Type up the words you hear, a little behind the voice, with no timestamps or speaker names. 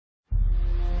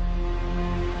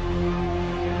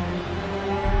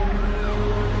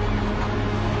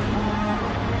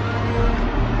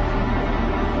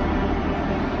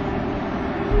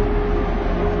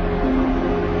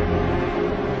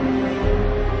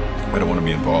I don't want to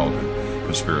be involved in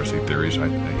conspiracy theories. You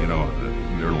know,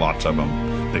 there are lots of them.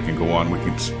 They can go on. We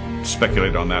can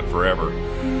speculate on that forever.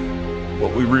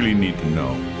 What we really need to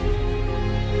know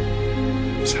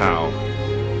is how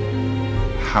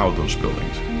those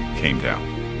buildings came down.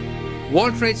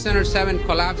 World Trade Center 7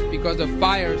 collapsed because of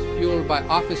fires fueled by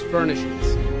office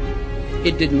furnishings.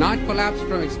 It did not collapse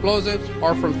from explosives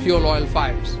or from fuel oil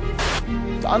fires.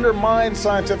 To undermine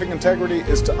scientific integrity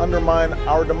is to undermine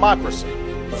our democracy.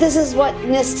 This is what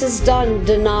NIST has done,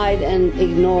 denied and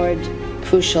ignored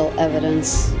crucial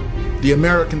evidence. The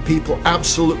American people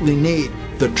absolutely need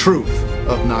the truth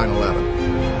of 9/11.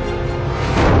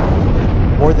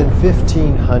 More than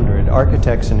 1,500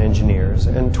 architects and engineers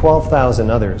and 12,000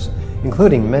 others,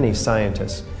 including many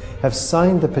scientists, have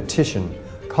signed the petition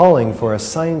calling for a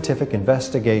scientific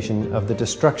investigation of the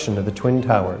destruction of the Twin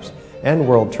Towers and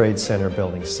World Trade Center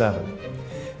Building 7.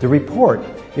 The report,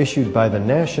 issued by the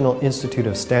National Institute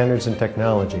of Standards and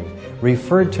Technology,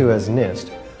 referred to as NIST,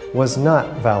 was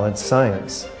not valid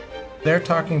science. They're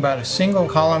talking about a single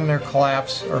columnar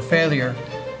collapse or failure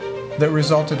that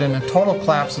resulted in a total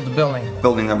collapse of the building.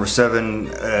 Building number 7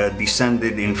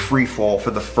 descended in free fall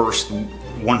for the first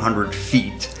 100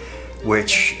 feet,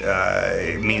 which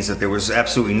means that there was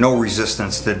absolutely no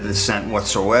resistance to the descent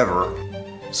whatsoever.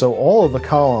 So all of the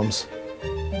columns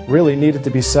really needed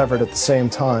to be severed at the same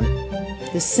time.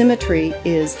 The symmetry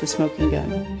is the smoking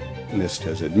gun. NIST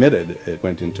has admitted it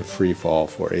went into free fall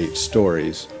for 8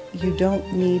 stories. You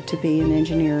don't need to be an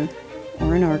engineer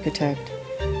or an architect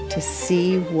to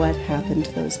see what happened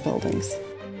to those buildings.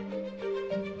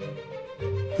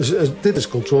 Dit is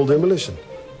controlled demolition.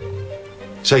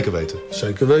 Zeker weten.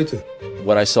 Zeker weten.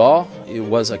 What I saw, it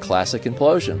was a classic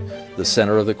implosion. The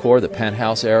center of the core, the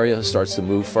penthouse area, starts to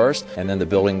move first, and then the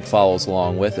building follows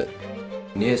along with it.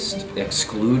 NIST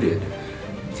excluded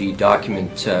the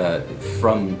document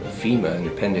from FEMA in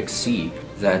Appendix C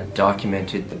that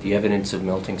documented the evidence of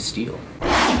melting steel.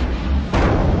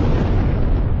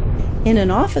 In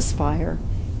an office fire,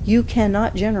 you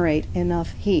cannot generate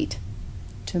enough heat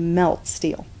to melt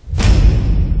steel.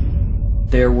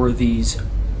 There were these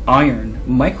iron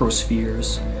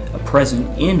microspheres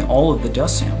present in all of the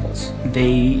dust samples.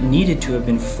 They needed to have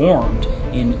been formed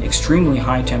in extremely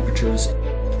high temperatures.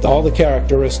 All the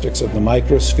characteristics of the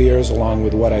microspheres, along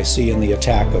with what I see in the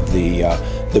attack of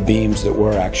the beams that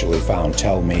were actually found,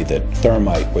 tell me that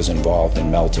thermite was involved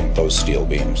in melting those steel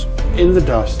beams. In the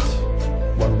dust,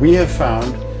 what we have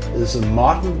found is a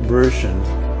modern version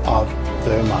of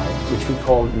thermite, which we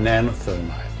call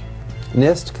nanothermite.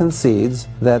 NIST concedes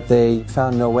that they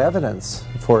found no evidence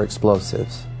for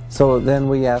explosives. So then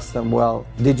we asked them, well,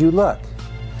 did you look?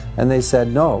 And they said,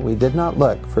 no, we did not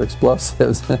look for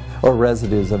explosives or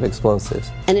residues of explosives.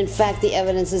 And in fact, the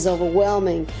evidence is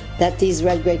overwhelming that these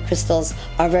red-grade crystals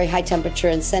are very high-temperature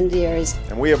incendiaries.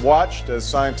 And we have watched as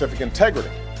scientific integrity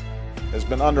has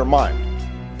been undermined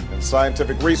and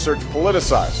scientific research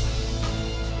politicized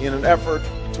in an effort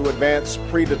to advance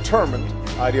predetermined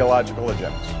ideological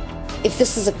agendas. If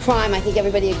this is a crime, I think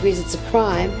everybody agrees it's a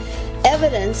crime.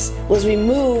 Evidence was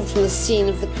removed from the scene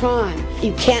of the crime.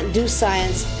 You can't do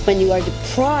science when you are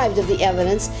deprived of the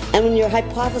evidence and when your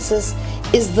hypothesis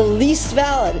is the least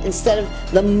valid instead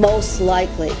of the most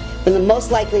likely. When the most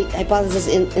likely hypothesis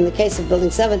in the case of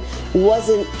Building 7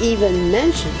 wasn't even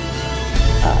mentioned.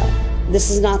 This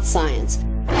is not science.